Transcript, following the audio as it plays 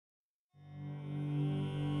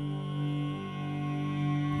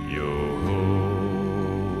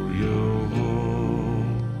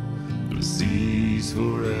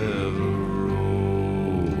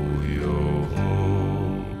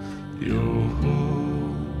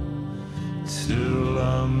Still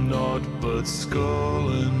I'm not but skull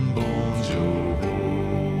and bones, yo-ho,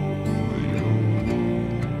 yo-ho.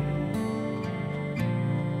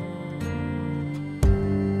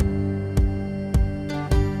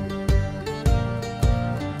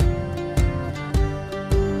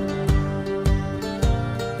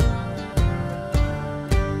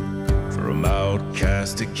 From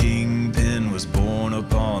outcast a kingpin was born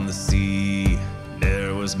upon the sea.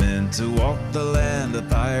 There was meant to walk the land, a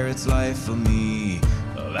pirate's life for me.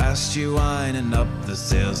 Avast you winding up the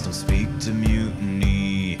sails, don't speak to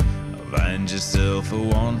mutiny. Find yourself a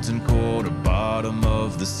wanton quarter bottom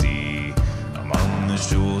of the sea. Among the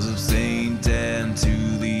shores of St. Anne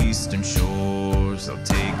to the eastern shores, I'll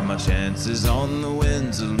take my chances on the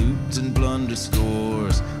winds of loot and plunder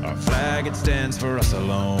scores. Our flag, it stands for us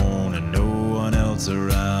alone and no one else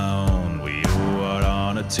around. We owe our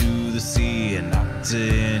honor to the sea and not to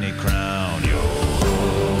any crown.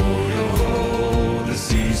 Yo-ho, yo-ho, the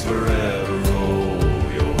seas forever roll.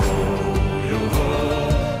 Yo-ho,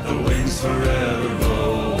 yo-ho, the winds forever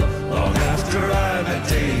blow. Long after I met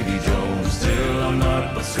Davy Jones, still I'm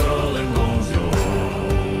not but skull and bones. Yo-ho.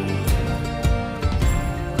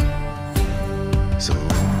 So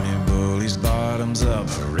me bullies bottoms up,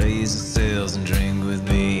 raise the sails and drink with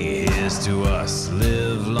me. Here's to us,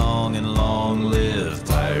 live long and long live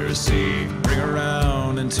piracy. Bring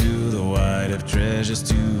around into the white of treasures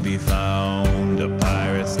to be found. A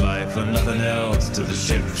pirate's life or nothing else, to the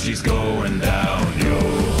ship she's going down.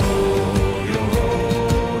 Yo-ho,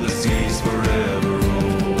 yo-ho, the seas forever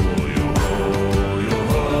roll. Yo-ho,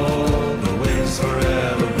 yo-ho, the winds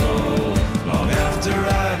forever blow. Long after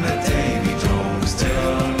I met Davy Jones,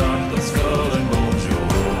 still I'm not but skull and bones.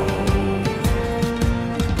 Yo-ho.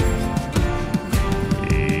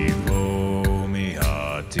 Heave-ho, me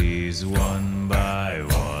hearties, one by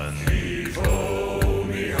one. Heave-ho,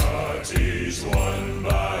 me hearties, one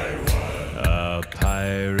by one. A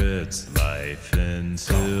pirate's life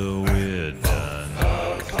until we're done.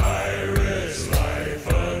 A pirate's life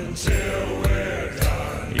until we're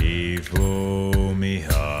done. Heave-ho, me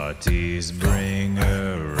hearties, bring